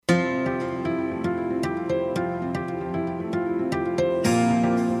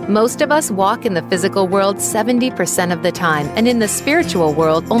Most of us walk in the physical world 70% of the time, and in the spiritual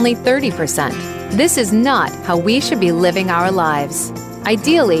world only 30%. This is not how we should be living our lives.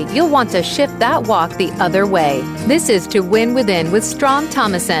 Ideally, you'll want to shift that walk the other way. This is To Win Within with Strom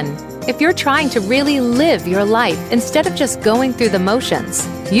Thomason. If you're trying to really live your life instead of just going through the motions,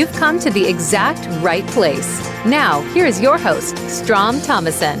 you've come to the exact right place. Now, here's your host, Strom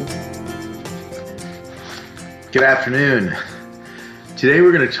Thomason. Good afternoon. Today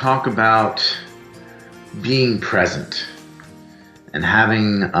we're going to talk about being present and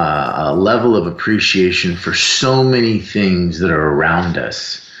having a level of appreciation for so many things that are around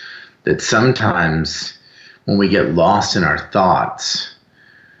us that sometimes when we get lost in our thoughts,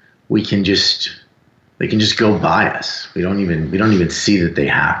 they can just go by us. We don't even see that they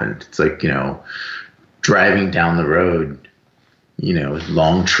happened. It's like, driving down the road,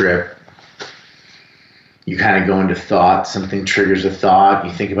 long trip. You kind of go into thought, something triggers a thought.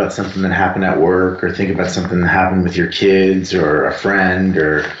 You think about something that happened at work, or think about something that happened with your kids or a friend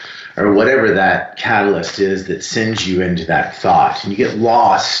or whatever that catalyst is that sends you into that thought. And you get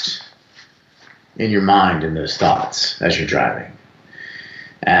lost in your mind in those thoughts as you're driving.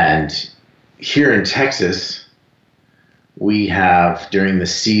 And here in Texas, we have, during the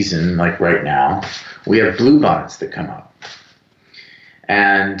season, like right now, we have bluebonnets that come up.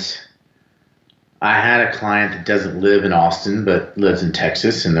 And I had a client that doesn't live in Austin, but lives in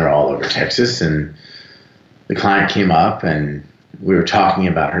Texas, and they're all over Texas. And the client came up, and we were talking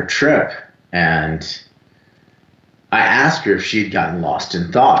about her trip. And I asked her if she had gotten lost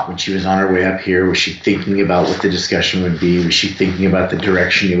in thought when she was on her way up here. Was she thinking about what the discussion would be? Was she thinking about the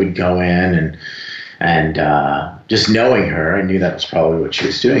direction it would go in? And just knowing her, I knew that was probably what she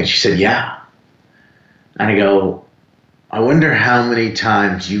was doing. She said, yeah. And I go, I wonder how many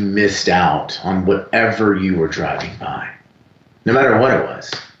times you missed out on whatever you were driving by, no matter what it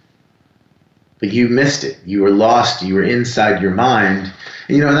was. But you missed it. You were lost. You were inside your mind.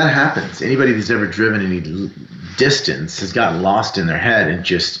 And that happens. Anybody that's ever driven any distance has gotten lost in their head and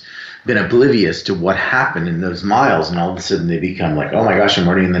just been oblivious to what happened in those miles. And all of a sudden they become like, oh my gosh, I'm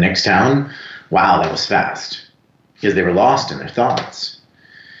already in the next town. Wow, that was fast. Because they were lost in their thoughts.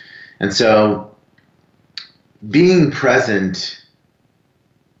 And so being present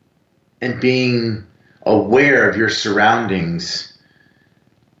and being aware of your surroundings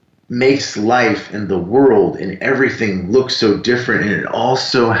makes life and the world and everything look so different. And it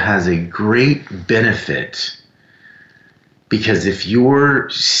also has a great benefit, because if you're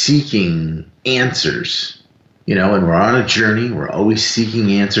seeking answers, and we're on a journey, we're always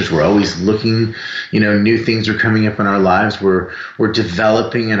seeking answers, we're always looking, new things are coming up in our lives, we're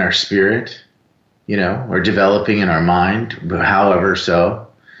developing in our spirit, or developing in our mind, however so.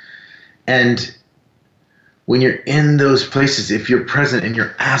 And when you're in those places, if you're present and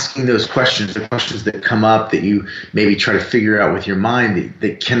you're asking those questions, the questions that come up that you maybe try to figure out with your mind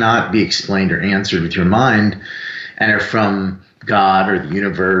that cannot be explained or answered with your mind, and are from God or the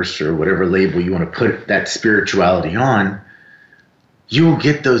universe or whatever label you want to put that spirituality on, you will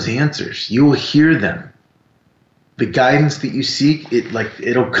get those answers. You will hear them. The guidance that you seek,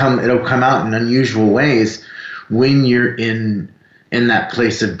 it'll come out in unusual ways when you're in that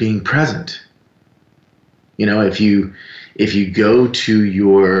place of being present. If you go to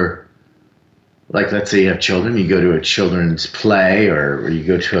your, let's say you have children, you go to a children's play or you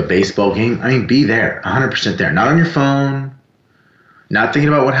go to a baseball game, be there, 100% there. Not on your phone, not thinking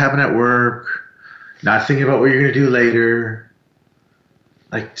about what happened at work, not thinking about what you're going to do later.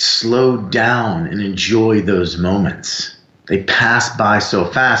 Slow down and enjoy those moments. They pass by so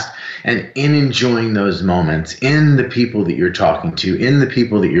fast. And in enjoying those moments, in the people that you're talking to, in the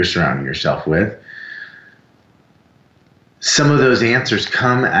people that you're surrounding yourself with, some of those answers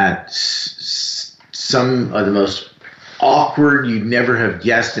come at some of the most awkward, you'd never have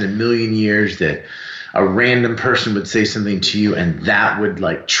guessed in a million years that a random person would say something to you, and that would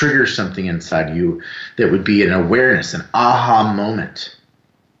trigger something inside you that would be an awareness, an aha moment.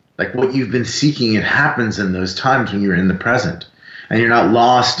 What you've been seeking, it happens in those times when you're in the present. And you're not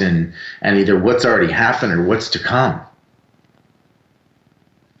lost in either what's already happened or what's to come.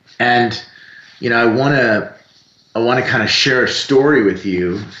 And, I want to kind of share a story with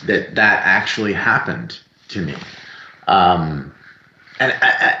you that actually happened to me. And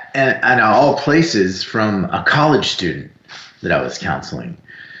all places, from a college student that I was counseling.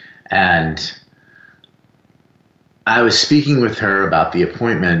 And I was speaking with her about the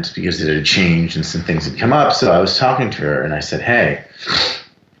appointment because it had changed and some things had come up. So I was talking to her and I said, hey,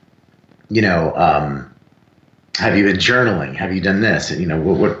 have you been journaling? Have you done this? And,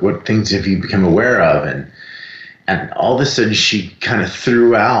 what things have you become aware of? And And all of a sudden she kind of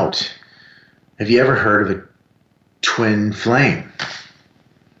threw out, have you ever heard of a twin flame?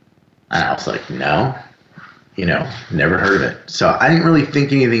 And I was like, no, never heard of it. So I didn't really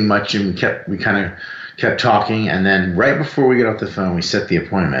think anything much, and we kind of kept talking. And then right before we get off the phone, we set the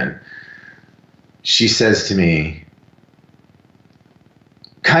appointment. She says to me,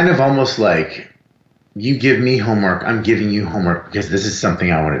 kind of almost like, you give me homework, I'm giving you homework because this is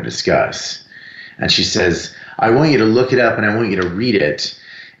something I want to discuss. And she says, I want you to look it up and I want you to read it.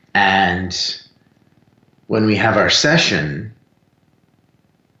 And when we have our session,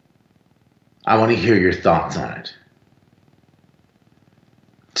 I want to hear your thoughts on it.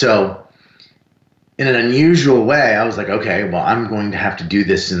 So in an unusual way, I was like, okay, well, I'm going to have to do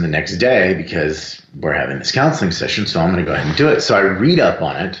this in the next day because we're having this counseling session, so I'm going to go ahead and do it. So I read up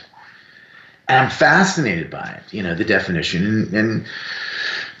on it, and I'm fascinated by it, the definition. And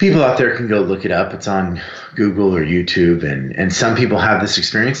people out there can go look it up. It's on Google or YouTube, and some people have this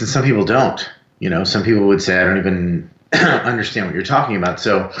experience and some people don't. Some people would say, I don't even understand what you're talking about.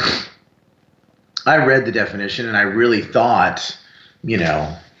 So I read the definition, and I really thought,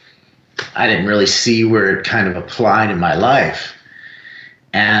 I didn't really see where it kind of applied in my life.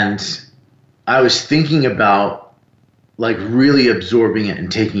 And I was thinking about like really absorbing it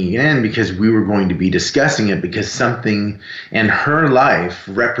and taking it in because we were going to be discussing it, because something in her life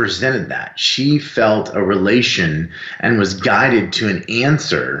represented that. She felt a relation and was guided to an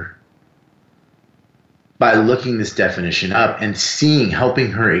answer by looking this definition up and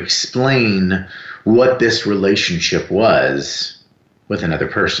helping her explain what this relationship was with another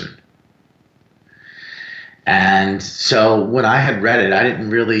person. And so when I had read it,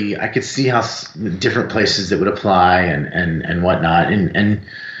 I could see how different places that would apply and whatnot. And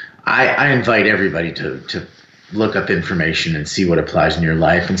I invite everybody to look up information and see what applies in your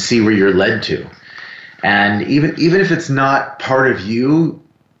life and see where you're led to. And even if it's not part of you,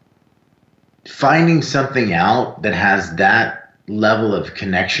 finding something out that has that level of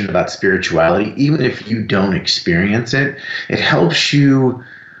connection about spirituality, even if you don't experience it, it helps you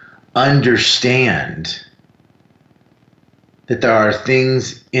understand that there are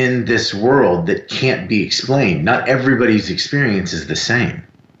things in this world that can't be explained. Not everybody's experience is the same.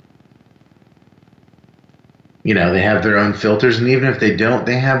 They have their own filters, and even if they don't,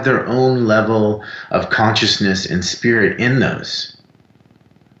 they have their own level of consciousness and spirit in those.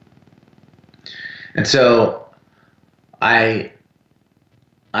 And so I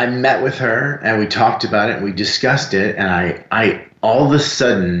met with her, and we talked about it, and we discussed it, and I all of a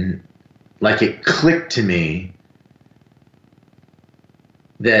sudden, like, it clicked to me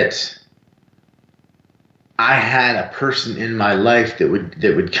that I had a person in my life that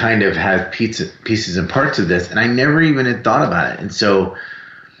would kind of have pieces and parts of this, and I never even had thought about it. And so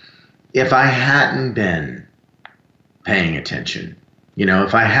if I hadn't been paying attention,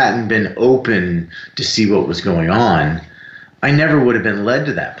 if I hadn't been open to see what was going on, I never would have been led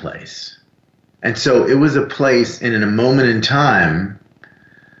to that place. And so it was a place and in a moment in time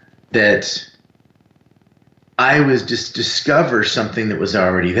that I was just discover something that was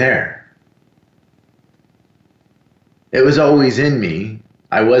already there. It was always in me.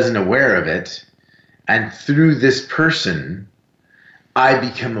 I wasn't aware of it. And through this person, I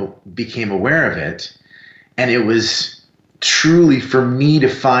became aware of it. And it was truly for me to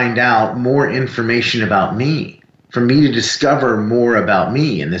find out more information about me, for me to discover more about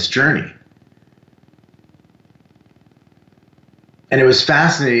me in this journey. And it was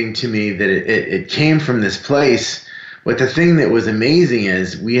fascinating to me that it came from this place. But the thing that was amazing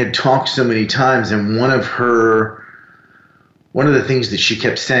is we had talked so many times, and one of the things that she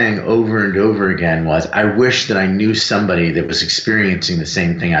kept saying over and over again was, I wish that I knew somebody that was experiencing the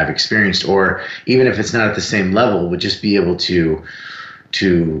same thing I've experienced, or even if it's not at the same level, would just be able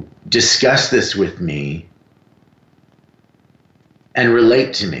to discuss this with me and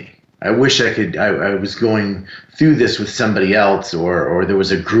relate to me. I wish I could, I was going through this with somebody else, or there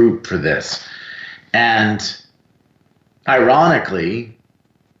was a group for this. And ironically,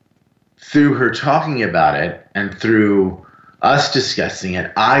 through her talking about it and through us discussing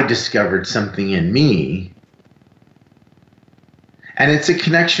it, I discovered something in me. And it's a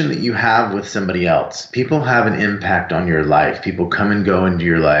connection that you have with somebody else. People have an impact on your life. People come and go into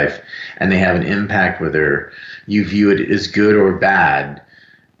your life, and they have an impact whether you view it as good or bad.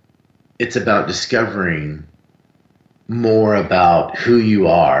 It's about discovering more about who you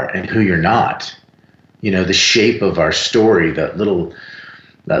are and who you're not. The shape of our story, that little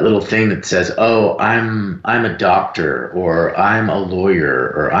thing that says, oh, I'm a doctor, or I'm a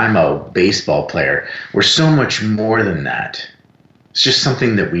lawyer, or I'm a baseball player. We're so much more than that. It's just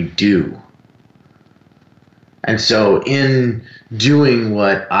something that we do. And so in doing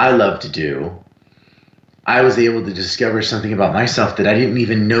what I love to do, I was able to discover something about myself that I didn't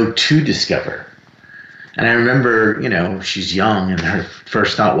even know to discover. And I remember, she's young, and her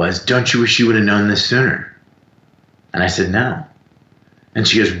first thought was, "Don't you wish you would have known this sooner?" And I said, "No." And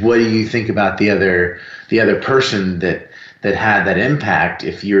she goes, "What do you think about the other person that had that impact?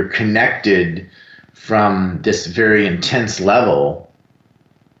 If you're connected from this very intense level,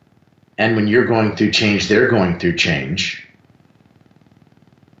 and when you're going through change, they're going through change."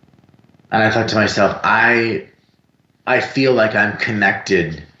 And I thought to myself, I feel like I'm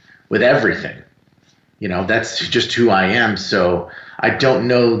connected with everything. That's just who I am. So I don't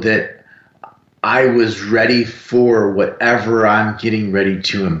know that I was ready for whatever I'm getting ready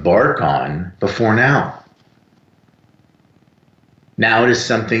to embark on before now. Now it is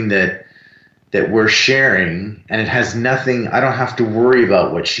something that we're sharing, and it has nothing, I don't have to worry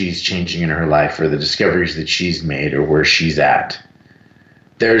about what she's changing in her life or the discoveries that she's made or where she's at.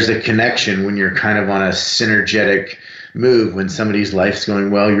 There's a connection when you're kind of on a synergetic move. When somebody's life's going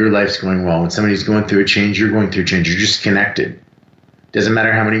well, your life's going well. When somebody's going through a change, you're going through a change. You're just connected. Doesn't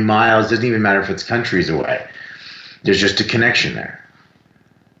matter how many miles, doesn't even matter if it's countries away. There's just a connection there.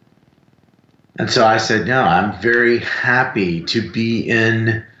 And so I said, no, I'm very happy to be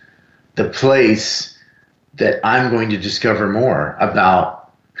in the place that I'm going to discover more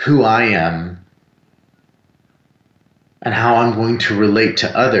about who I am and how I'm going to relate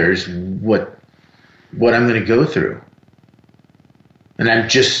to others, what I'm going to go through. And I'm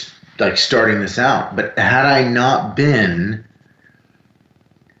just like starting this out. But had I not been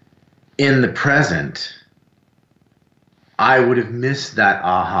in the present, I would have missed that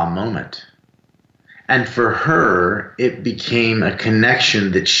aha moment. And for her, it became a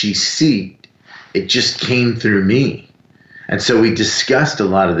connection that she sought. It just came through me. And so we discussed a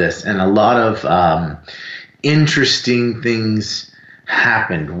lot of this, and a lot of interesting things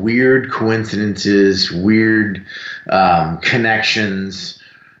happened. Weird coincidences, weird connections,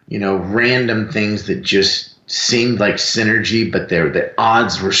 random things that just seemed like synergy, but the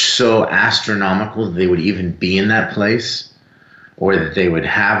odds were so astronomical that they would even be in that place or that they would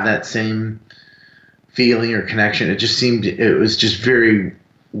have that same feeling or connection. It was just very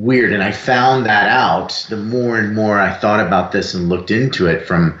weird. And I found that out the more and more I thought about this and looked into it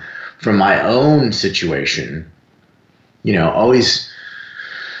from my own situation, always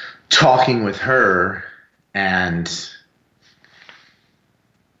talking with her and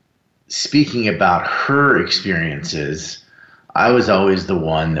speaking about her experiences. I was always the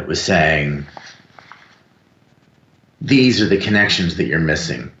one that was saying, these are the connections that you're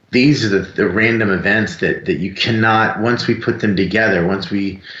missing. These are the random events that you cannot, once we put them together, once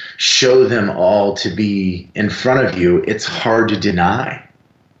we show them all to be in front of you, it's hard to deny.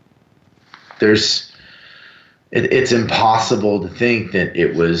 It's impossible to think that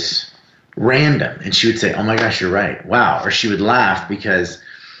it was random. And she would say, "Oh my gosh, you're right. Wow." Or she would laugh because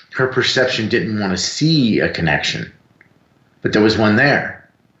her perception didn't want to see a connection, but there was one there.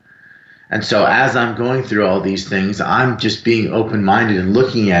 And so as I'm going through all these things, I'm just being open-minded and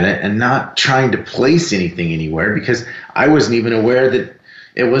looking at it and not trying to place anything anywhere, because I wasn't even aware that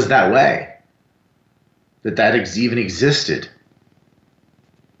it was that way, that even existed.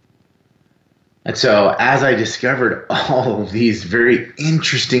 And so as I discovered all of these very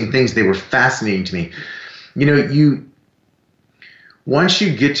interesting things, they were fascinating to me. Once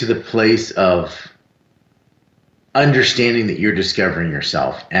you get to the place of understanding that you're discovering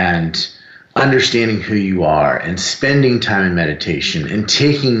yourself and understanding who you are and spending time in meditation and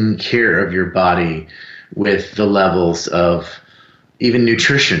taking care of your body with the levels of even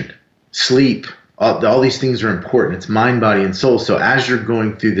nutrition, sleep, all these things are important. It's mind, body, and soul. So as you're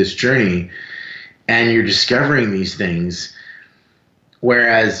going through this journey and you're discovering these things,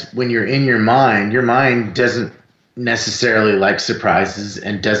 whereas when you're in your mind doesn't necessarily like surprises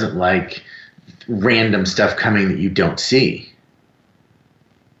and doesn't like random stuff coming that you don't see.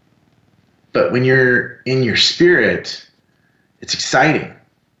 But when you're in your spirit, it's exciting.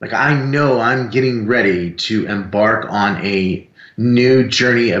 Like, I know I'm getting ready to embark on a new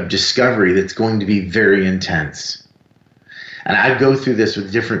journey of discovery that's going to be very intense. And I go through this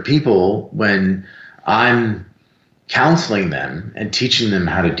with different people when I'm counseling them and teaching them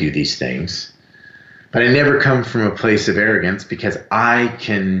how to do these things. But I never come from a place of arrogance, because I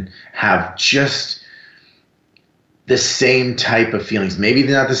can have just the same type of feelings. Maybe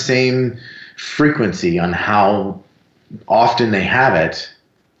they're not the same frequency on how often they have it,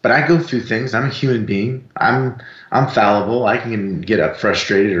 but I go through things. I'm a human being. I'm fallible. I can get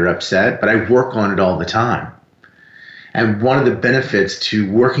frustrated or upset, but I work on it all the time. And one of the benefits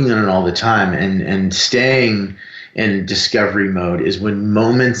to working on it all the time and staying in discovery mode is when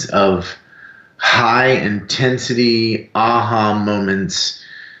moments of high intensity aha moments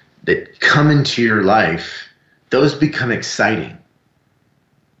that come into your life, those become exciting.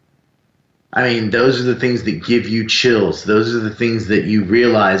 I mean, those are the things that give you chills. Those are the things that you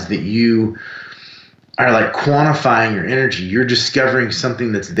realize that you are like quantifying your energy. You're discovering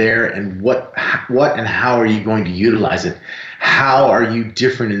something that's there, and what and how are you going to utilize it? How are you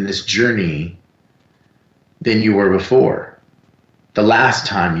different in this journey than you were before? The last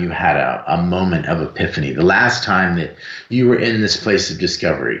time you had a moment of epiphany, the last time that you were in this place of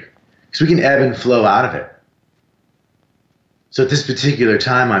discovery. Because we can ebb and flow out of it. So at this particular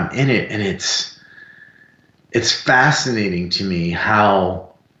time, I'm in it, and it's fascinating to me how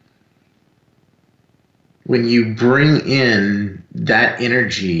when you bring in that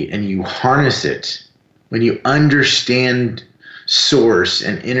energy and you harness it, when you understand source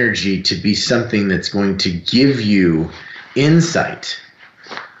and energy to be something that's going to give you insight,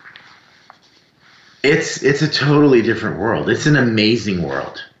 it's a totally different world. It's an amazing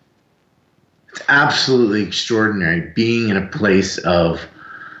world. It's absolutely extraordinary being in a place of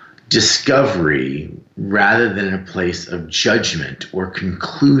discovery rather than in a place of judgment or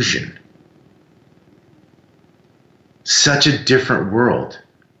conclusion. Such a different world.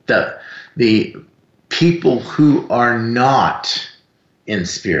 The people who are not in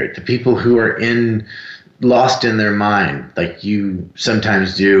spirit, the people who are lost in their mind, like you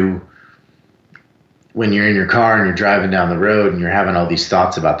sometimes do when you're in your car and you're driving down the road and you're having all these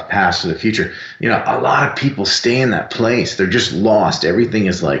thoughts about the past or the future. You know, a lot of people stay in that place. They're just lost. Everything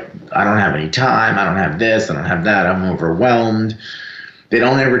is like, I don't have any time. I don't have this. I don't have that. I'm overwhelmed. They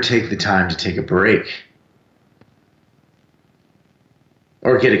don't ever take the time to take a break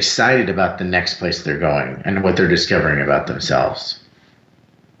or get excited about the next place they're going and what they're discovering about themselves.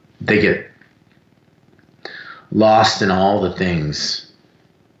 They get lost in all the things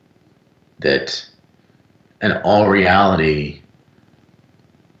that in all reality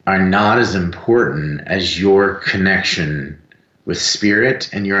are not as important as your connection with spirit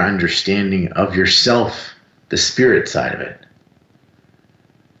and your understanding of yourself, the spirit side of it.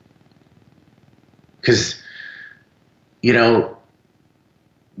 Because, you know,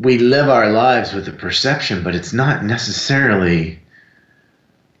 we live our lives with a perception, but it's not necessarily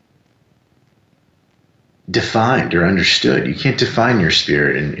defined or understood. You can't define your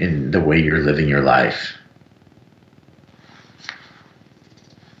spirit in the way you're living your life.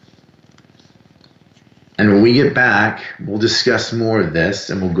 And when we get back, we'll discuss more of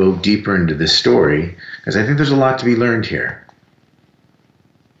this and we'll go deeper into this story, because I think there's a lot to be learned here.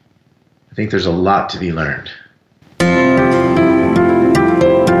 I think there's a lot to be learned.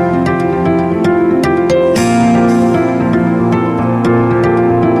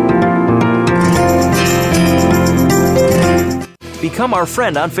 Become our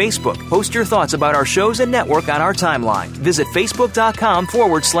friend on Facebook. Post your thoughts about our shows and network on our timeline. Visit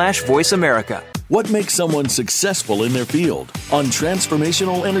facebook.com/Voice America. What makes someone successful in their field? On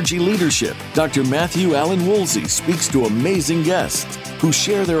Transformational Energy Leadership, Dr. Matthew Allen Woolsey speaks to amazing guests who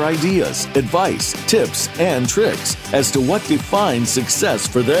share their ideas, advice, tips, and tricks as to what defines success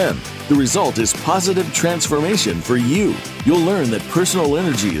for them. The result is positive transformation for you. You'll learn that personal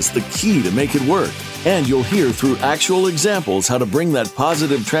energy is the key to make it work. And you'll hear through actual examples how to bring that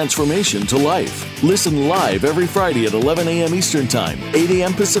positive transformation to life. Listen live every Friday at 11 a.m. Eastern Time, 8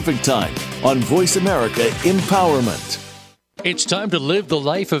 a.m. Pacific Time on Voice America Empowerment. It's time to live the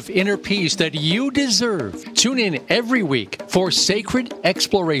life of inner peace that you deserve. Tune in every week for Sacred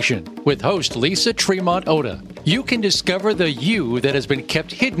Exploration with host Lisa Tremont Oda. You can discover the you that has been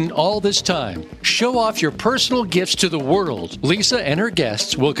kept hidden all this time. Show off your personal gifts to the world. Lisa and her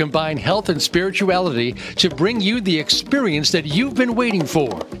guests will combine health and spirituality to bring you the experience that you've been waiting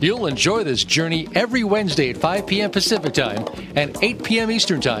for. You'll enjoy this journey every Wednesday at 5 p.m. Pacific Time and 8 p.m.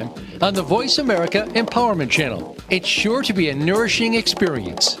 Eastern Time on the Voice America Empowerment Channel. It's sure to be a nourishing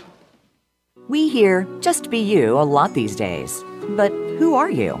experience. We hear just be you a lot these days. But who are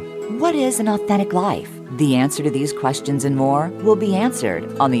you? What is an authentic life? The answer to these questions and more will be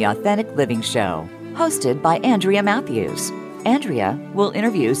answered on The Authentic Living Show, hosted by Andrea Matthews. Andrea will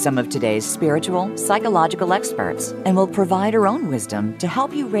interview some of today's spiritual, psychological experts and will provide her own wisdom to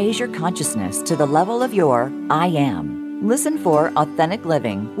help you raise your consciousness to the level of your I am. Listen for Authentic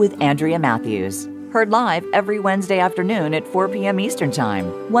Living with Andrea Matthews. Heard live every Wednesday afternoon at 4 p.m. Eastern Time,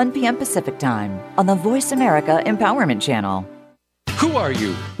 1 p.m. Pacific Time on the Voice America Empowerment Channel. Who are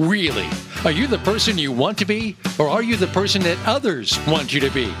you, really? Are you the person you want to be, or are you the person that others want you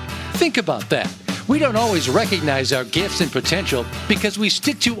to be? Think about that. We don't always recognize our gifts and potential because we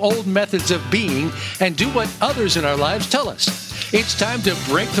stick to old methods of being and do what others in our lives tell us. It's time to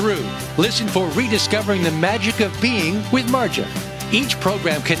break through. Listen for Rediscovering the Magic of Being with Marja. Each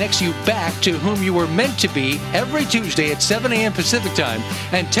program connects you back to whom you were meant to be every Tuesday at 7 a.m. Pacific Time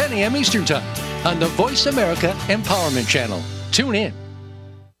and 10 a.m. Eastern Time on the Voice America Empowerment Channel. Tune in.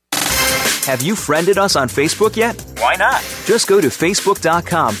 Have you friended us on Facebook yet? Why not? Just go to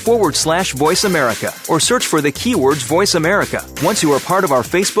facebook.com/Voice America or search for the keywords Voice America. Once you are part of our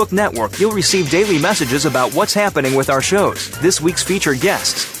Facebook network, you'll receive daily messages about what's happening with our shows, this week's featured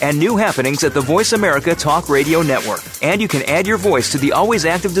guests, and new happenings at the Voice America Talk Radio Network. And you can add your voice to the always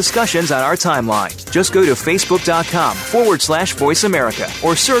active discussions on our timeline. Just go to facebook.com/Voice America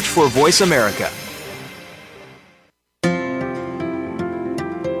or search for Voice America.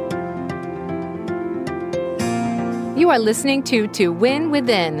 You are listening to Win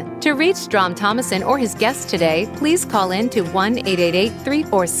Within. To reach Strom Thomason or his guest today, please call in to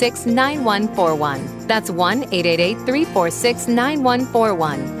 1-888-346-9141. That's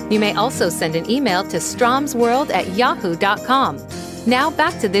 1-888-346-9141. You may also send an email to stromsworld@yahoo.com. Now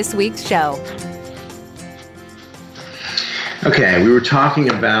back to this week's show. Okay, we were talking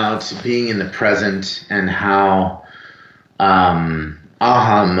about being in the present and how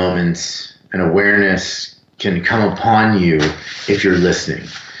aha moments and awareness can come upon you if you're listening.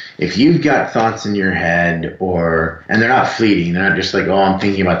 If you've got thoughts in your head, and they're not fleeting, they're not just like, oh, I'm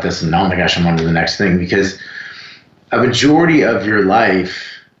thinking about this and oh my gosh, I'm on to the next thing, because a majority of your life,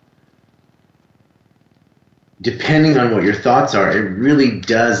 depending on what your thoughts are, it really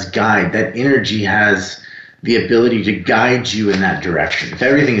does guide. That energy has the ability to guide you in that direction. If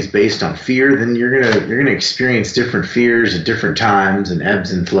everything is based on fear, then you're gonna experience different fears at different times and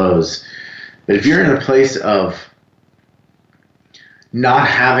ebbs and flows. But if you're in a place of not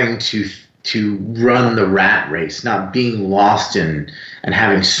having to run the rat race, not being lost in and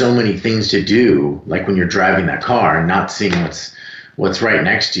having so many things to do, like when you're driving that car and not seeing what's right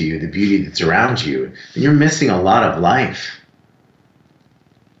next to you, the beauty that's around you, then you're missing a lot of life.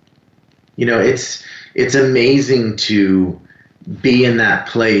 You know, it's amazing to be in that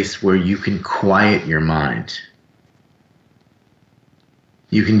place where you can quiet your mind.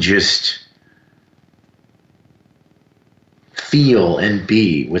 You can just feel and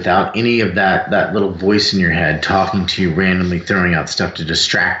be without any of that little voice in your head talking to you randomly, throwing out stuff to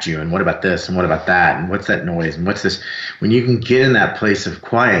distract you. And what about this? And what about that? And what's that noise? And what's this? When you can get in that place of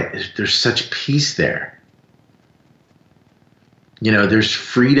quiet, there's such peace there. You know, there's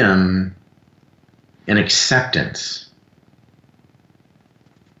freedom and acceptance.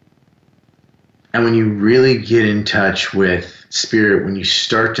 And when you really get in touch with spirit, when you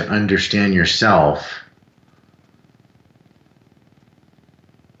start to understand yourself,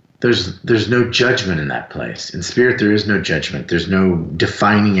 there's no judgment in that place. In spirit, there is no judgment. There's no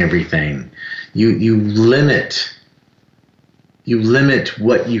defining everything. You limit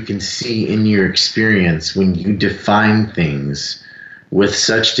what you can see in your experience when you define things with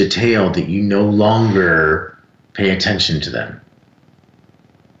such detail that you no longer pay attention to them.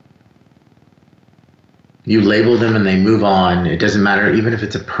 You label them and they move on. It doesn't matter, even if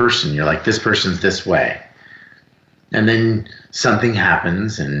it's a person. You're like, this person's this way. And then something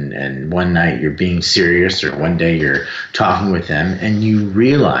happens, and one night you're being serious, or one day you're talking with them, and you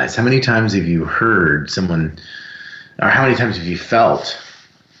realize, how many times have you heard someone, or how many times have you felt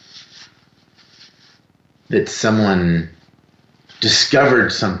that someone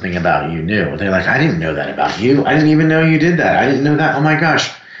discovered something about you new? They're like, I didn't know that about you. I didn't even know you did that. I didn't know that. Oh my gosh.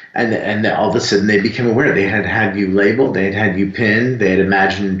 And all of a sudden they became aware. They had you labeled, they had you pinned, they had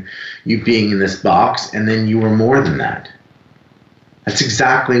imagined you being in this box, and then you were more than that. That's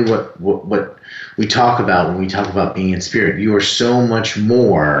exactly what we talk about when we talk about being in spirit. You are so much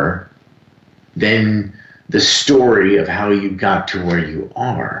more than the story of how you got to where you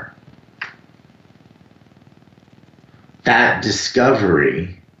are. That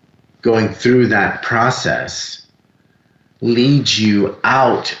discovery, going through that process, leads you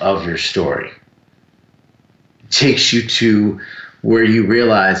out of your story. It takes you to where you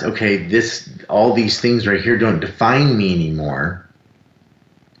realize, okay, all these things right here don't define me anymore.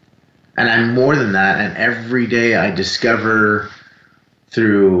 And I'm more than that. And every day I discover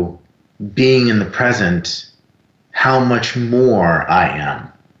through being in the present how much more I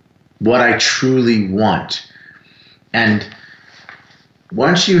am, what I truly want. And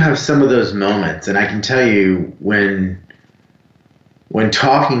once you have some of those moments, and I can tell you when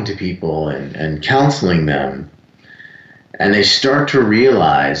talking to people and counseling them, and they start to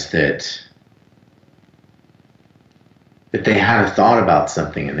realize that that they had a thought about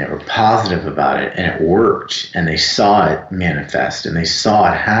something and they were positive about it and it worked and they saw it manifest and they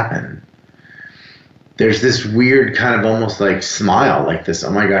saw it happen, there's this weird kind of almost like smile, like this,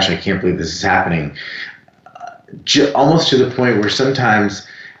 oh my gosh, I can't believe this is happening. Almost to the point where sometimes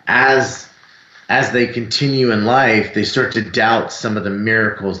as they continue in life, they start to doubt some of the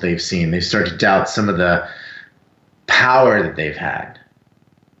miracles they've seen. They start to doubt some of the power that they've had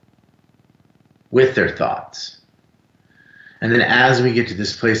with their thoughts. And then as we get to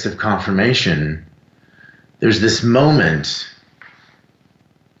this place of confirmation, there's this moment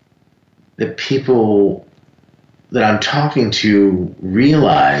that people that I'm talking to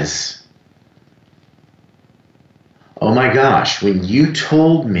realize, oh my gosh, when you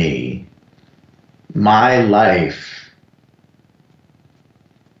told me my life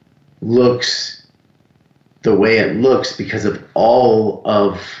looks the way it looks because of all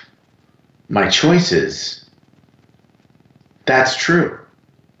of my choices, that's true.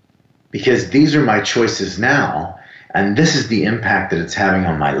 Because these are my choices now, and this is the impact that it's having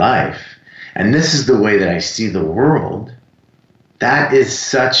on my life, and this is the way that I see the world. That is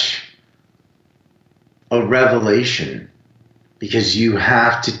such a revelation, because you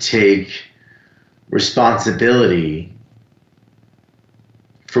have to take responsibility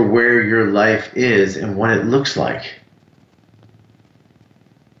for where your life is and what it looks like.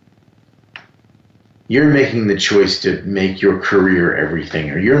 You're making the choice to make your career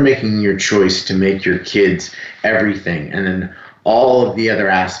everything, or you're making your choice to make your kids everything, and then all of the other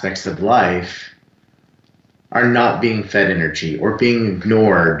aspects of life are not being fed energy or being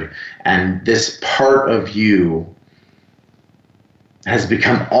ignored, and this part of you has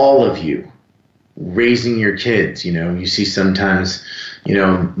become all of you. Raising your kids, you see sometimes,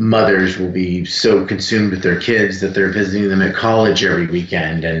 mothers will be so consumed with their kids that they're visiting them at college every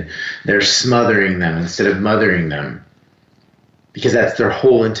weekend and they're smothering them instead of mothering them, because that's their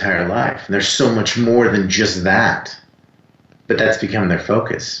whole entire life. And there's so much more than just that, but that's become their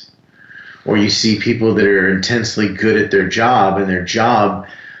focus. Or you see people that are intensely good at their job, and their job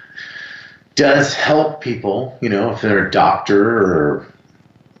does help people, if they're a doctor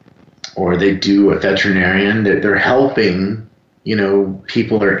or they do a veterinarian, that they're helping,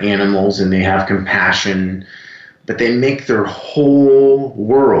 people or animals, and they have compassion, but they make their whole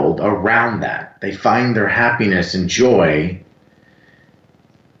world around that. They find their happiness and joy,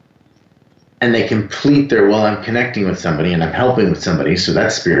 and they complete their, well, I'm connecting with somebody and I'm helping with somebody, so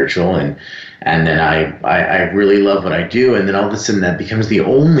that's spiritual, and then I really love what I do, and then all of a sudden that becomes the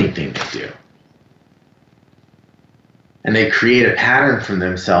only thing they do. And they create a pattern for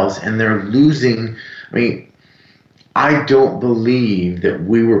themselves, and they're losing. I don't believe that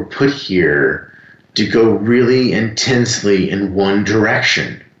we were put here to go really intensely in one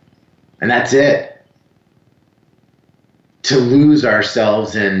direction. And that's it. To lose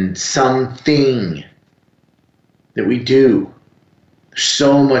ourselves in something that we do. There's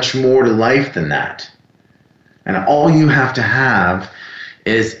so much more to life than that. And all you have to have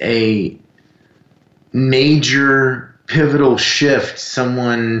is a major pivotal shift.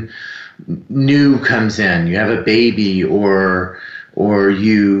 Someone new comes in, you have a baby, or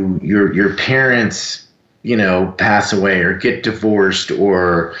your parents pass away or get divorced,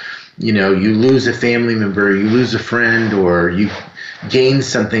 or you lose a family member, you lose a friend, or you gain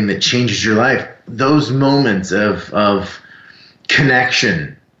something that changes your life. Those moments of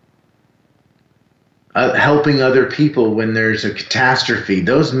connection, helping other people when there's a catastrophe,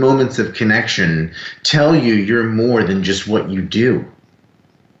 those moments of connection tell you you're more than just what you do.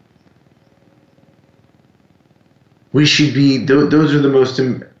 We should be, those are the most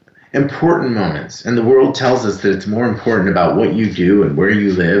important moments. And the world tells us that it's more important about what you do and where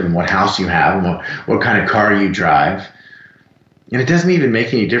you live and what house you have and what kind of car you drive. And it doesn't even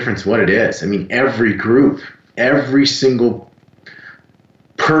make any difference what it is. Every group, every single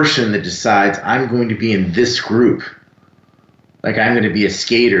person that decides I'm going to be in this group, like I'm going to be a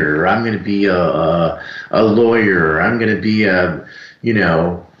skater, or I'm going to be a lawyer, or I'm going to be a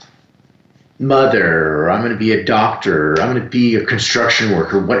mother, or I'm going to be a doctor, or I'm going to be a construction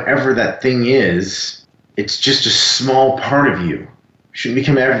worker, whatever that thing is, it's just a small part of you. It shouldn't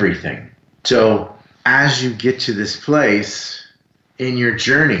become everything. So as you get to this place in your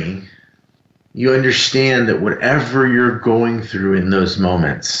journey, you understand that whatever you're going through in those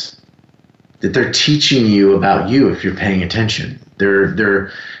moments, that they're teaching you about you if you're paying attention.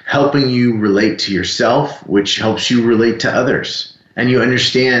 They're helping you relate to yourself, which helps you relate to others. And you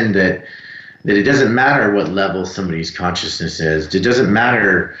understand that it doesn't matter what level somebody's consciousness is. It doesn't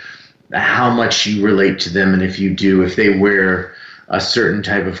matter how much you relate to them, and if you do, if they wear a certain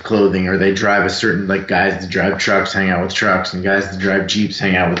type of clothing, or they drive a certain, like guys that drive trucks hang out with trucks, and guys that drive Jeeps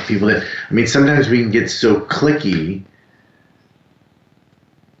hang out with people that, I mean, sometimes we can get so cliquey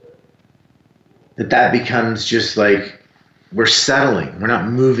that becomes just like we're settling. We're not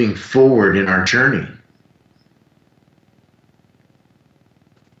moving forward in our journey.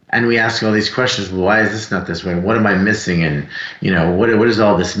 And we ask all these questions, well, why is this not this way? What am I missing? And, you know, what does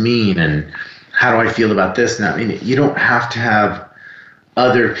all this mean? And how do I feel about this? Now, I mean, you don't have to have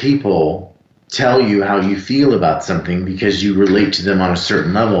other people tell you how you feel about something because you relate to them on a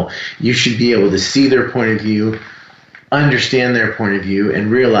certain level. You should be able to see their point of view, understand their point of view,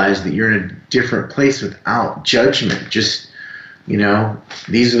 and realize that you're in a different place without judgment. Just, you know,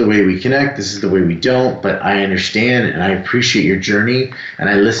 these are the way we connect, this is the way we don't, but I understand and I appreciate your journey and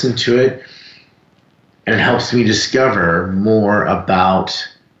I listen to it, and it helps me discover more about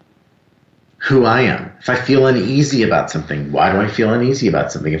who I am. If I feel uneasy about something, why do I feel uneasy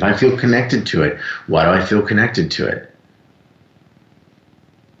about something? If I feel connected to it, why do I feel connected to it?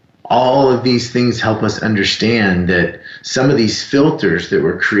 All of these things help us understand that some of these filters that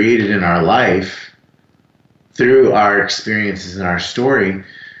were created in our life through our experiences and our story,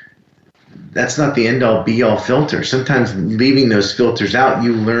 that's not the end-all be-all filter. Sometimes leaving those filters out,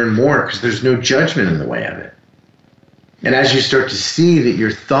 you learn more because there's no judgment in the way of it. And as you start to see that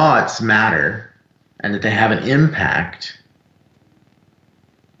your thoughts matter and that they have an impact,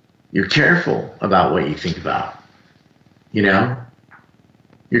 you're careful about what you think about, you know?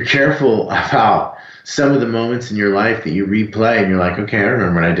 You're careful about some of the moments in your life that you replay and you're like, okay, I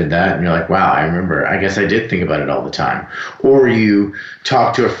remember when I did that. And you're like, wow, I remember. I guess I did think about it all the time. Or you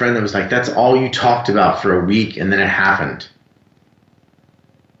talk to a friend that was like, that's all you talked about for a week and then it happened.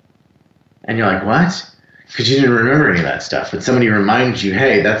 And you're like, what? Because you didn't remember any of that stuff. But somebody reminds you,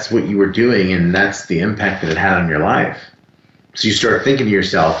 hey, that's what you were doing and that's the impact that it had on your life. So you start thinking to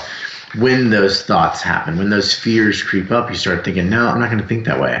yourself, when those thoughts happen, when those fears creep up, you start thinking, no, I'm not going to think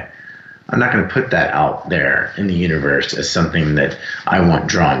that way. I'm not going to put that out there in the universe as something that I want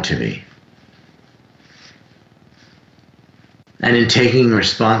drawn to me. And in taking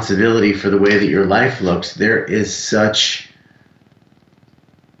responsibility for the way that your life looks, there is such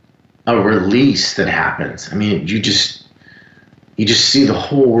a release that happens. I mean, you just see the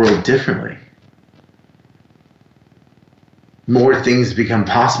whole world differently. More things become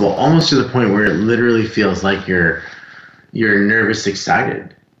possible, almost to the point where it literally feels like you're nervous,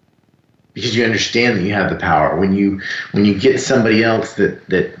 excited, because you understand that you have the power. When you get somebody else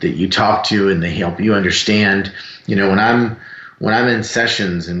that you talk to and they help you understand, you know, when I'm in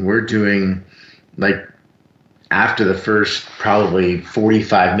sessions and we're doing, like, after the first probably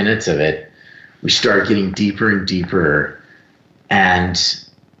 45 minutes of it, we start getting deeper and deeper, and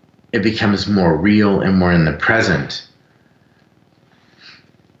it becomes more real and more in the present.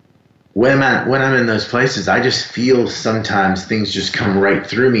 When I'm in those places, I just feel sometimes things just come right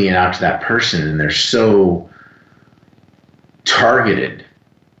through me and out to that person, and they're so targeted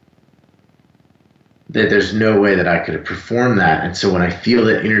that there's no way that I could have performed that. And so when I feel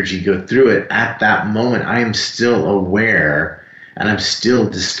that energy go through it, at that moment, I am still aware and I'm still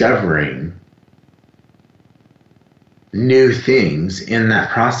discovering new things in that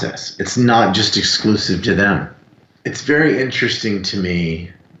process. It's not just exclusive to them. It's very interesting to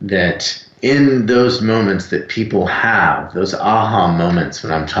me that in those moments that people have, those aha moments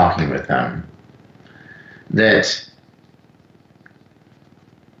when I'm talking with them, that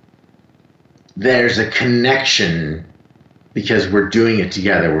there's a connection because we're doing it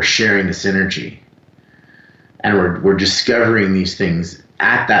together. We're sharing this energy, and we're discovering these things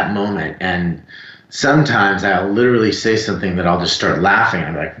at that moment. And sometimes I'll literally say something that I'll just start laughing.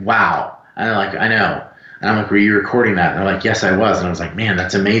 I'm like, wow. And they're like, I know. And I'm like, were you recording that? And they're like, yes, I was. And I was like, man,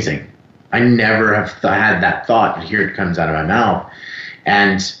 that's amazing. I never have had that thought, but here it comes out of my mouth.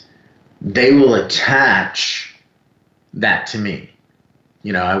 And they will attach that to me.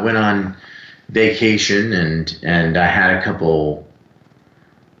 You know, I went on vacation and I had a couple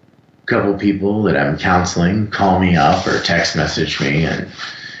people that I'm counseling call me up or text message me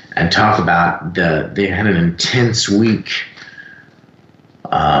and talk about they had an intense week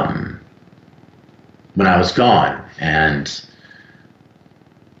when I was gone, and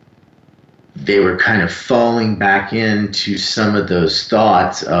they were kind of falling back into some of those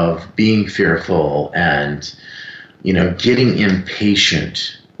thoughts of being fearful and, you know, getting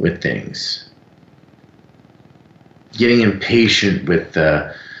impatient with things, getting impatient with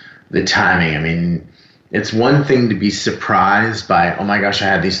the timing. I mean, it's one thing to be surprised by, oh my gosh, I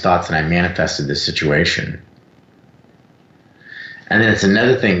had these thoughts and I manifested this situation. And then it's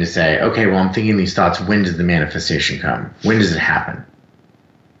another thing to say, okay, well, I'm thinking these thoughts. When does the manifestation come? When does it happen?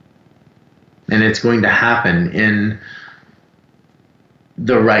 And it's going to happen in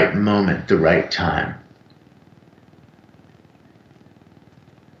the right moment, the right time.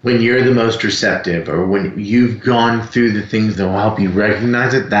 When you're the most receptive, or when you've gone through the things that will help you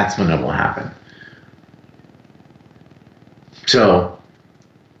recognize it, that's when it will happen. So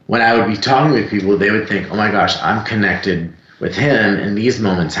when I would be talking with people, they would think, oh my gosh, I'm connected with him, and these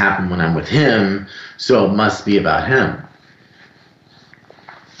moments happen when I'm with him, so it must be about him.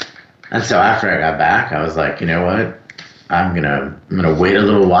 And so after I got back, I was like, you know what? I'm gonna wait a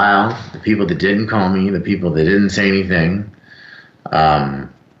little while. The people that didn't call me, the people that didn't say anything, I'm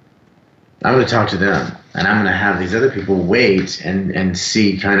gonna talk to them, and I'm gonna have these other people wait and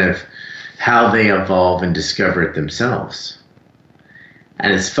see kind of how they evolve and discover it themselves.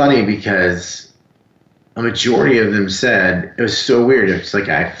 And it's funny because a majority of them said, it was so weird. It's like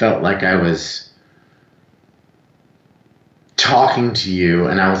I felt like I was talking to you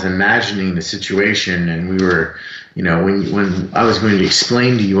and I was imagining the situation, and we were, you know, when I was going to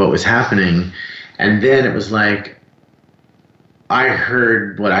explain to you what was happening, and then it was like I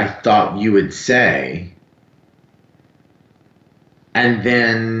heard what I thought you would say, and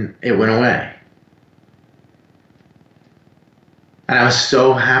then it went away. And I was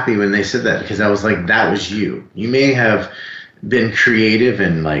so happy when they said that, because I was like, that was you. You may have been creative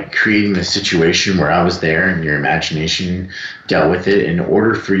in like creating the situation where I was there and your imagination dealt with it in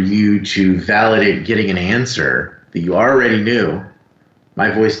order for you to validate getting an answer that you already knew.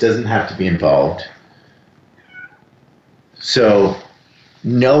 My voice doesn't have to be involved. So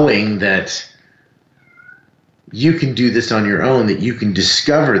knowing that you can do this on your own, that you can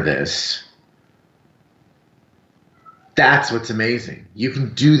discover this, that's what's amazing. You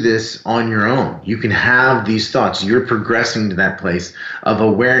can do this on your own. You can have these thoughts. You're progressing to that place of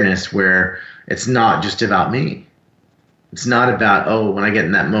awareness where it's not just about me. It's not about, oh, when I get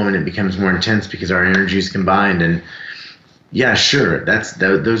in that moment, it becomes more intense because our energies combined. And yeah, sure,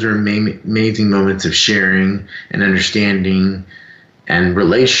 those are amazing moments of sharing and understanding and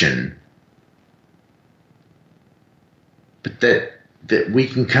relation. But that we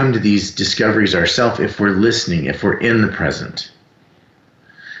can come to these discoveries ourselves if we're listening, if we're in the present.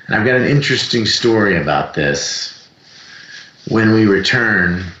 And I've got an interesting story about this when we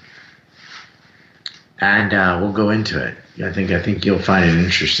return, and we'll go into it. I think you'll find it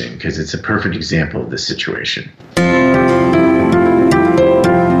interesting because it's a perfect example of this situation.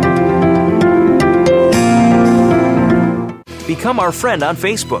 Become our friend on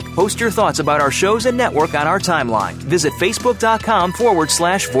Facebook. Post your thoughts about our shows and network on our timeline. Visit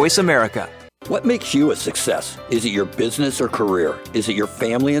Facebook.com/Voice America. What makes you a success? Is it your business or career? Is it your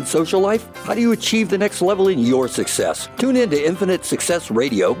family and social life? How do you achieve the next level in your success? Tune in to Infinite Success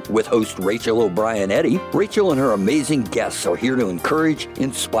Radio with host Rachel O'Brien Eddy. Rachel and her amazing guests are here to encourage,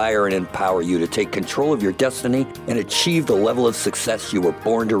 inspire, and empower you to take control of your destiny and achieve the level of success you were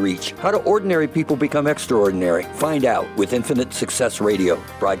born to reach. How do ordinary people become extraordinary? Find out with Infinite Success Radio,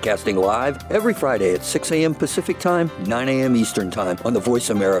 broadcasting live every Friday at 6 a.m. Pacific Time, 9 a.m. Eastern Time on the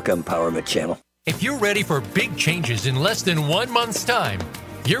Voice America Empowerment Channel. If you're ready for big changes in less than 1 month's time,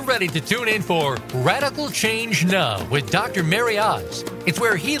 you're ready to tune in for Radical Change Now with Dr. Mary Oz. It's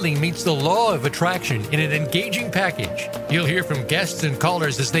where healing meets the law of attraction in an engaging package. You'll hear from guests and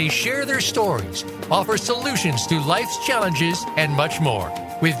callers as they share their stories, offer solutions to life's challenges, and much more.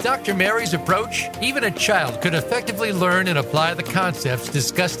 With Dr. Mary's approach, even a child could effectively learn and apply the concepts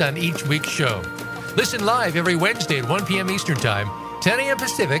discussed on each week's show. Listen live every Wednesday at 1 p.m. Eastern Time, 10 a.m.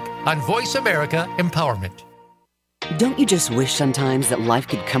 Pacific on Voice America Empowerment. Don't you just wish sometimes that life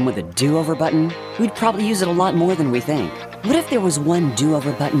could come with a do-over button? We'd probably use it a lot more than we think. What if there was one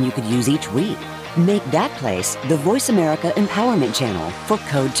do-over button you could use each week? Make that place the Voice America Empowerment Channel for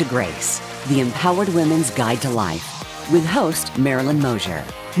Code to Grace, the Empowered Women's Guide to Life, with host Marilyn Mosier.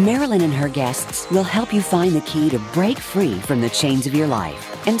 Marilyn and her guests will help you find the key to break free from the chains of your life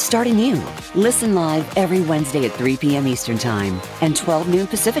and start anew. Listen live every Wednesday at 3 p.m. Eastern Time and 12 noon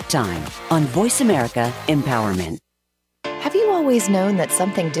Pacific Time on Voice America Empowerment. Have you always known that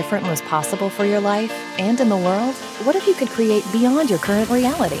something different was possible for your life and in the world? What if you could create beyond your current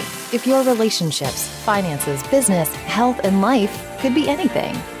reality? If your relationships, finances, business, health, and life could be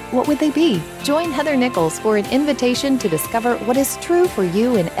anything, what would they be? Join Heather Nichols for an invitation to discover what is true for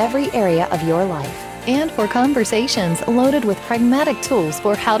you in every area of your life, and for conversations loaded with pragmatic tools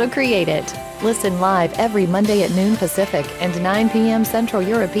for how to create it. Listen live every Monday at noon Pacific and 9 p.m. Central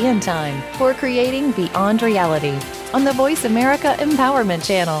European Time for Creating Beyond Reality on the Voice America Empowerment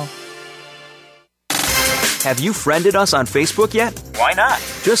Channel. Have you friended us on Facebook yet? Why not?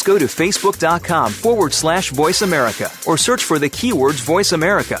 Just go to facebook.com/Voice America or search for the keywords Voice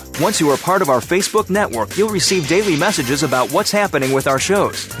America. Once you are part of our Facebook network, you'll receive daily messages about what's happening with our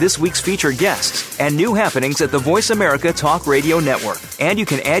shows, this week's featured guests, and new happenings at the Voice America Talk Radio Network. And you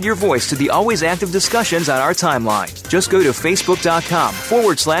can add your voice to the always active discussions on our timeline. Just go to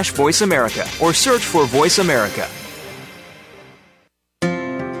facebook.com/Voice America or search for Voice America.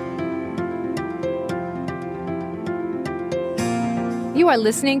 You are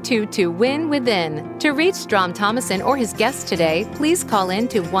listening to Win Within. To reach Strom Thomason or his guest today, please call in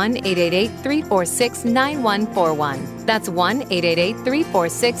to 1-888-346-9141. That's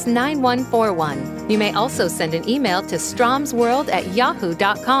 1-888-346-9141. You may also send an email to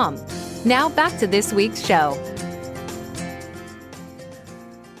stromsworld@yahoo.com. Now back to this week's show.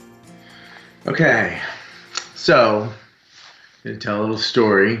 Okay, so I'm going to tell a little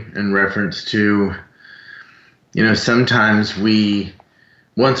story in reference to, sometimes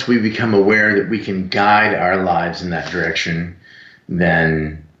once we become aware that we can guide our lives in that direction,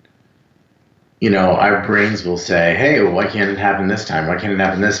 then, our brains will say, hey, why can't it happen this time? Why can't it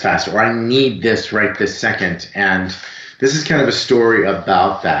happen this fast? Or I need this right this second. And this is kind of a story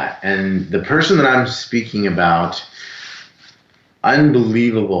about that. And the person that I'm speaking about,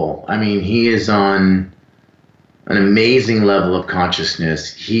 unbelievable. I mean, he is on an amazing level of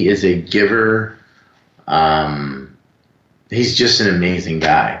consciousness. He is a giver. He's just an amazing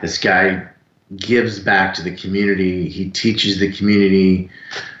guy. This guy gives back to the community. He teaches the community.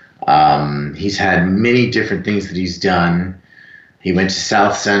 He's had many different things that he's done. He went to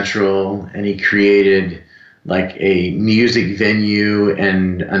South Central and he created like a music venue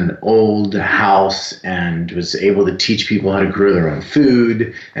and an old house and was able to teach people how to grow their own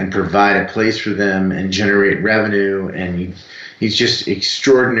food and provide a place for them and generate revenue. And he's just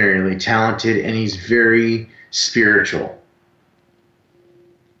extraordinarily talented, and he's very spiritual.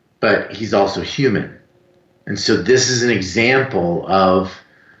 But he's also human. And so this is an example of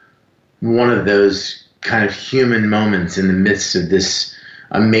one of those kind of human moments in the midst of this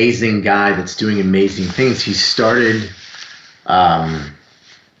amazing guy that's doing amazing things. He started a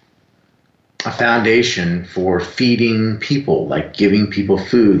foundation for feeding people, like giving people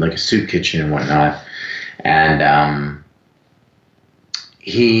food, like a soup kitchen and whatnot. And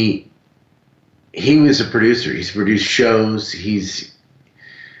he was a producer. He's produced shows. He's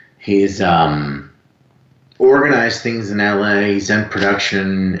organized things in LA. He's in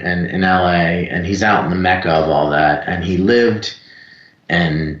production in LA, and he's out in the mecca of all that. And he lived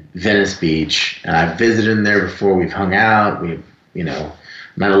in Venice Beach, and I visited him there before. We've hung out. We've,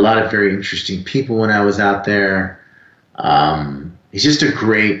 met a lot of very interesting people when I was out there. He's just a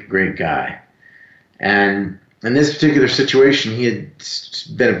great, great guy. And in this particular situation, he had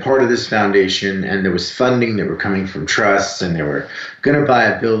been a part of this foundation, and there was funding that were coming from trusts, and they were going to buy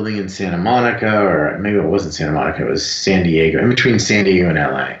a building in Santa Monica, or maybe it wasn't Santa Monica, it was San Diego, in between San Diego and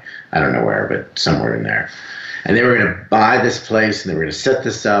LA. I don't know where, but somewhere in there. And they were going to buy this place, and they were going to set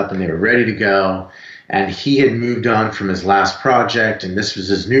this up, and they were ready to go. And he had moved on from his last project, and this was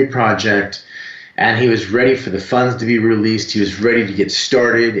his new project. And he was ready for the funds to be released. He was ready to get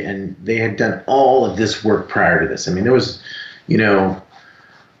started, and they had done all of this work prior to this. I mean, there was,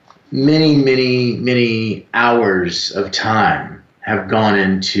 many, many, many hours of time have gone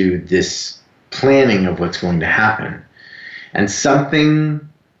into this planning of what's going to happen. And something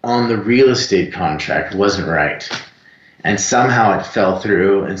on the real estate contract wasn't right. And somehow it fell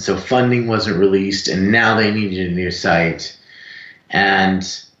through, and so funding wasn't released, and now they needed a new site. And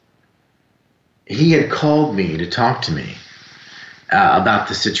he had called me to talk to me about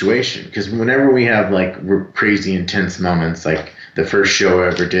the situation, because whenever we have like crazy intense moments, like the first show I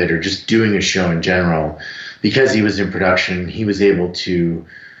ever did, or just doing a show in general, because he was in production, he was able to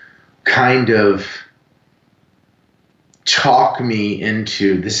kind of talk me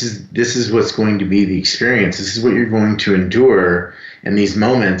into this is what's going to be the experience. This is what you're going to endure in these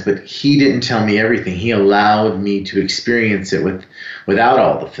moments. But he didn't tell me everything. He allowed me to experience it without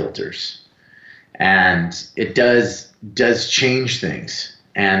all the filters. And it does change things.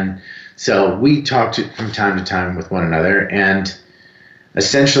 And so we talked from time to time with one another. And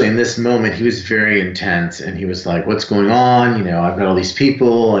essentially in this moment, he was very intense. And he was like, what's going on? I've got all these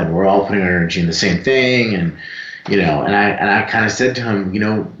people, and we're all putting our energy in the same thing. And, and I kind of said to him,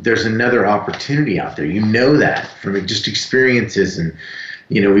 there's another opportunity out there. That from just experiences. And,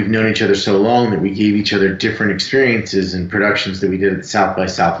 we've known each other so long that we gave each other different experiences and productions that we did at South by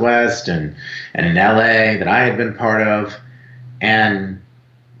Southwest and in LA that I had been part of. And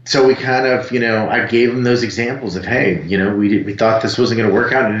so we kind of, I gave him those examples of, hey, we thought this wasn't going to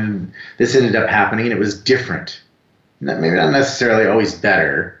work out, and this ended up happening, and it was different. Maybe not necessarily always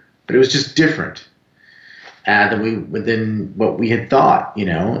better, but it was just different than what we had thought,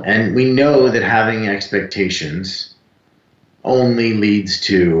 And we know that having expectations only leads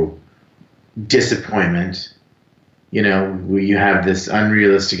to disappointment. You have this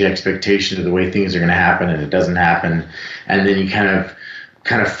unrealistic expectation of the way things are going to happen, and it doesn't happen, and then you kind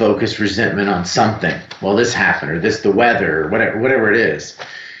of focus resentment on something. Well, this happened, or the weather, or whatever it is.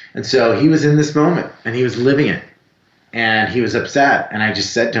 And so he was in this moment, and he was living it, and he was upset. And I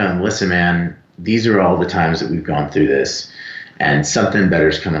just said to him, listen, man, these are all the times that we've gone through this, and something better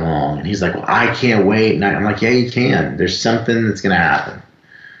is coming along. And he's like, well, I can't wait. And I'm like, yeah, you can. There's something that's going to happen.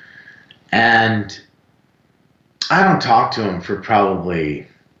 And I don't talk to him for probably,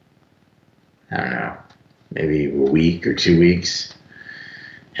 I don't know, maybe a week or 2 weeks.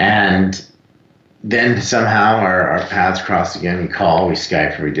 And then somehow our paths crossed again. We call, we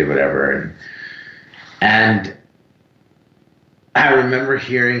Skype, or we did whatever. And I remember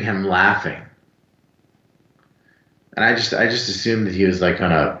hearing him laughing. And I just assumed that he was like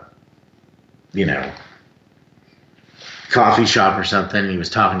on a, coffee shop or something, and he was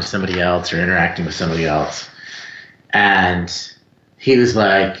talking to somebody else or interacting with somebody else. And he was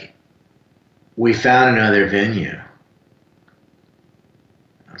like, we found another venue.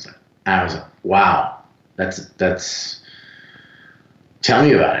 I was like, wow, that's, tell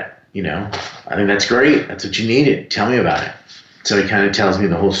me about it. I think that's great. That's what you needed. Tell me about it. So he kind of tells me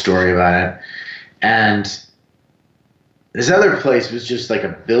the whole story about it. And this other place was just like a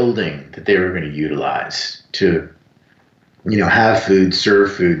building that they were going to utilize to, have food,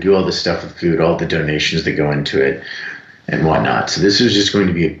 serve food, do all this stuff with food, all the donations that go into it and whatnot. So this was just going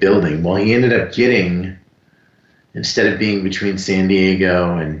to be a building. Well, he ended up getting, instead of being between San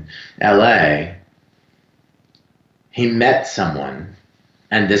Diego and LA, he met someone,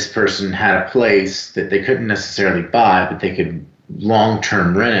 and this person had a place that they couldn't necessarily buy, but they could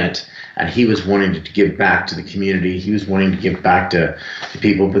long-term rent it, and he was wanting to give back to the community. He was wanting to give back to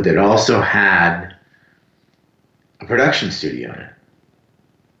people, but it also had a production studio in it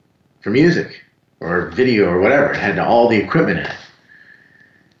for music or video or whatever. It had all the equipment in it.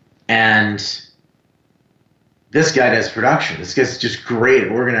 And this guy does production. This guy's just great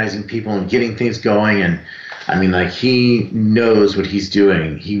at organizing people and getting things going. And I mean, like, he knows what he's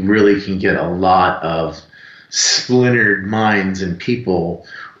doing. He really can get a lot of splintered minds and people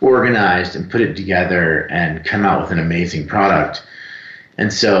organized and put it together and come out with an amazing product.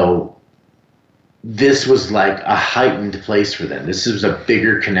 And so this was like a heightened place for them. This was a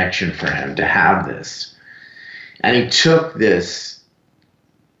bigger connection for him to have this. And he took this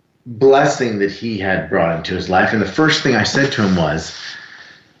blessing that he had brought into his life. And the first thing I said to him was,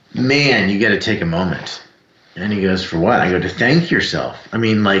 man, you got to take a moment. And he goes, for what? I go, to thank yourself. I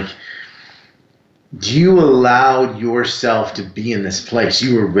mean, like, you allowed yourself to be in this place.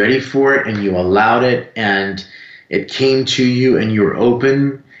 You were ready for it, and you allowed it, and it came to you, and you were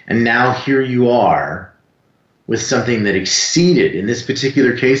open. And now here you are with something that exceeded. In this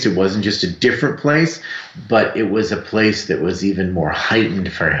particular case, it wasn't just a different place, but it was a place that was even more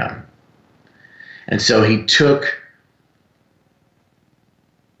heightened for him. And so he took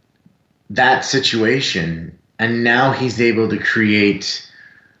that situation, and now he's able to create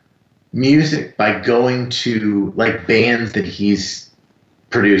music by going to like bands that he's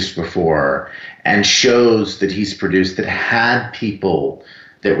produced before and shows that he's produced that had people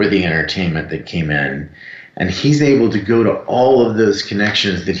that were the entertainment that came in. And he's able to go to all of those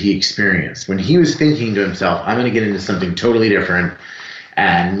connections that he experienced. When he was thinking to himself, I'm going to get into something totally different,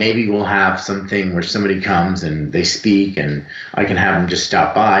 and maybe we'll have something where somebody comes and they speak and I can have them just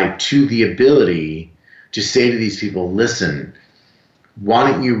stop by, to the ability to say to these people, listen, I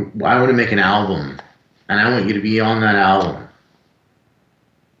want to make an album, and I want you to be on that album.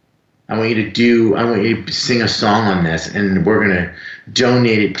 I want you to sing a song on this, and we're going to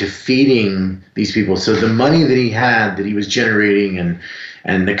donate it to feeding these people. So the money that he had, that he was generating,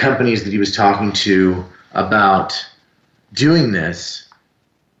 and the companies that he was talking to about doing this,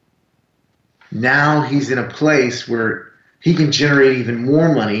 now he's in a place where he can generate even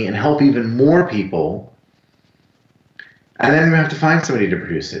more money and help even more people. And then we have to find somebody to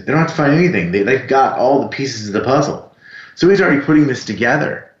produce it. They don't have to find anything. They've got all the pieces of the puzzle. So he's already putting this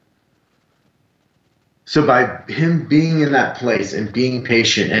together. So by him being in that place and being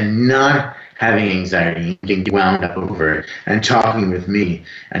patient and not having anxiety, getting wound up over it, and talking with me,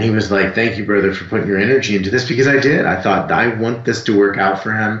 and he was like, thank you, brother, for putting your energy into this, because I did. I thought, I want this to work out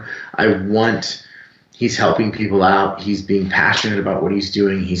for him. I want He's helping people out. He's being passionate about what he's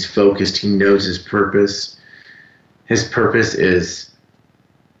doing. He's focused. He knows his purpose. His purpose is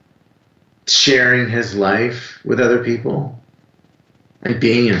sharing his life with other people and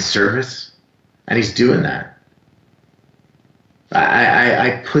being in service. And he's doing that.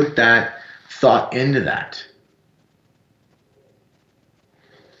 I put that thought into that.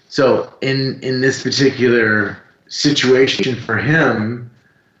 So in this particular situation for him,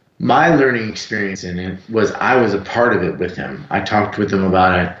 my learning experience in it was I was a part of it with him. I talked with him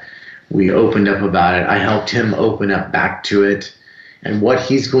about it. We opened up about it. I helped him open up back to it. And what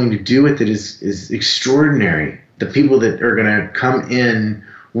he's going to do with it is extraordinary. The people that are going to come in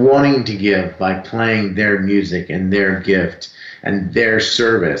wanting to give by playing their music and their gift and their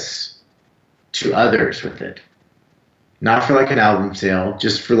service to others with it. Not for like an album sale,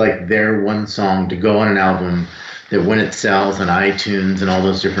 just for like their one song to go on an album that when it sells on iTunes and all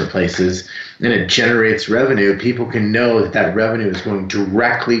those different places and it generates revenue, people can know that that revenue is going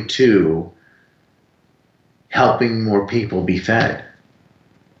directly to helping more people be fed.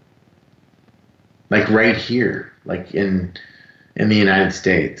 Like right here, like in the United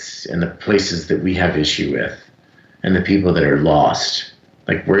States and the places that we have issue with and the people that are lost,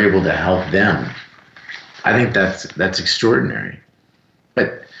 like we're able to help them. I think that's extraordinary.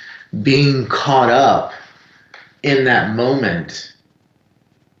 But being caught up in that moment,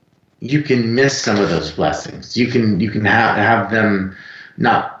 you can miss some of those blessings. You can have them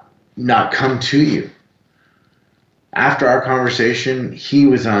not come to you. After our conversation, he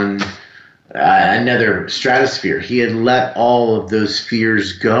was on another stratosphere. He had let all of those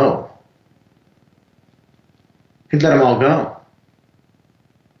fears go. He'd let them all go.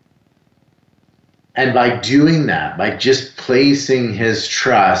 And by doing that, by just placing his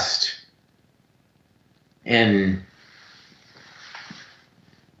trust in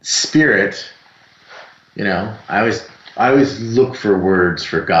spirit, you know, I always look for words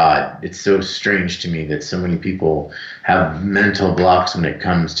for God. It's so strange to me that so many people have mental blocks when it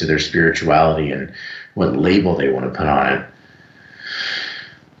comes to their spirituality and what label they want to put on it.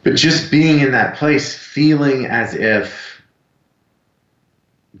 But just being in that place, feeling as if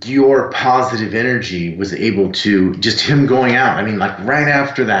your positive energy was able to, just him going out. I mean, like right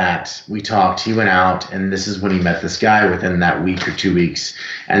after that, we talked, he went out, and this is when he met this guy within that week or 2 weeks,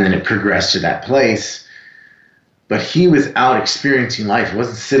 and then it progressed to that place. But he was out experiencing life. He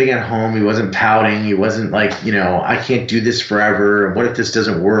wasn't sitting at home. He wasn't pouting. He wasn't like, you know, I can't do this forever. What if this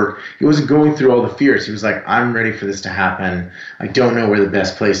doesn't work? He wasn't going through all the fears. He was like, I'm ready for this to happen. I don't know where the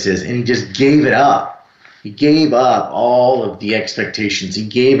best place is. And he just gave it up. He gave up all of the expectations. He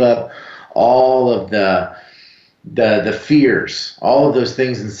gave up all of the fears, all of those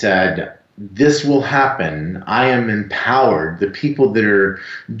things, and said, this will happen. I am empowered. The people that are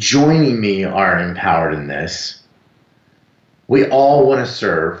joining me are empowered in this. We all want to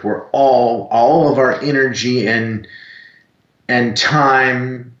serve. We're all of our energy and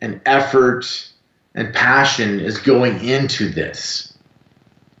time and effort and passion is going into this.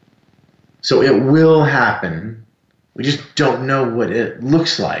 So it will happen. We just don't know what it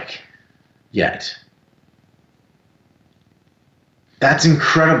looks like yet. That's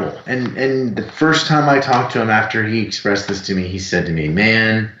incredible. And the first time I talked to him after he expressed this to me, he said to me,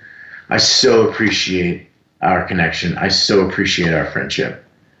 man, I so appreciate our connection. I so appreciate our friendship.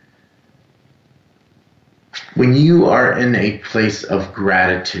 When you are in a place of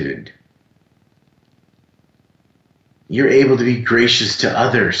gratitude, you're able to be gracious to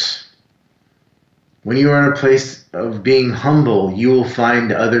others. When you are in a place of being humble, you will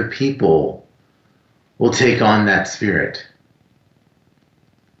find other people will take on that spirit.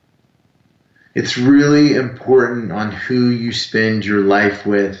 It's really important on who you spend your life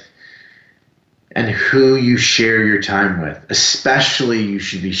with and who you share your time with. Especially you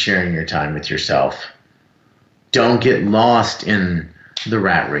should be sharing your time with yourself. Don't get lost in the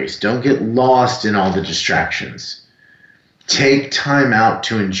rat race. Don't get lost in all the distractions. Take time out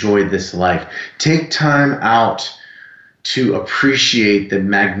to enjoy this life. Take time out to appreciate the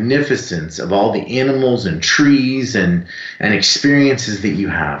magnificence of all the animals and trees and experiences that you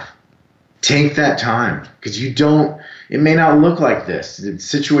have. Take that time, because it may not look like this.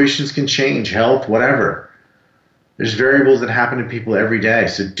 Situations can change, health, whatever. There's variables that happen to people every day,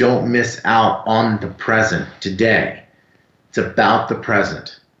 so don't miss out on the present today. It's about the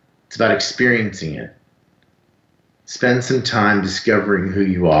present. It's about experiencing it. Spend some time discovering who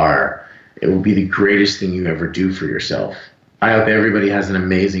you are. It will be the greatest thing you ever do for yourself. I hope everybody has an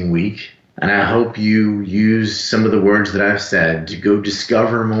amazing week, and I hope you use some of the words that I've said to go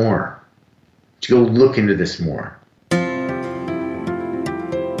discover more, to go look into this more.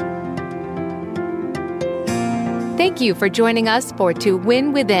 Thank you for joining us for To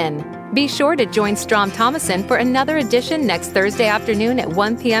Win Within. Be sure to join Strom Thomason for another edition next Thursday afternoon at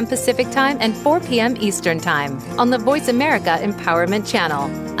 1 p.m. Pacific Time and 4 p.m. Eastern Time on the Voice America Empowerment Channel.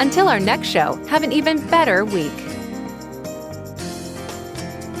 Until our next show, have an even better week.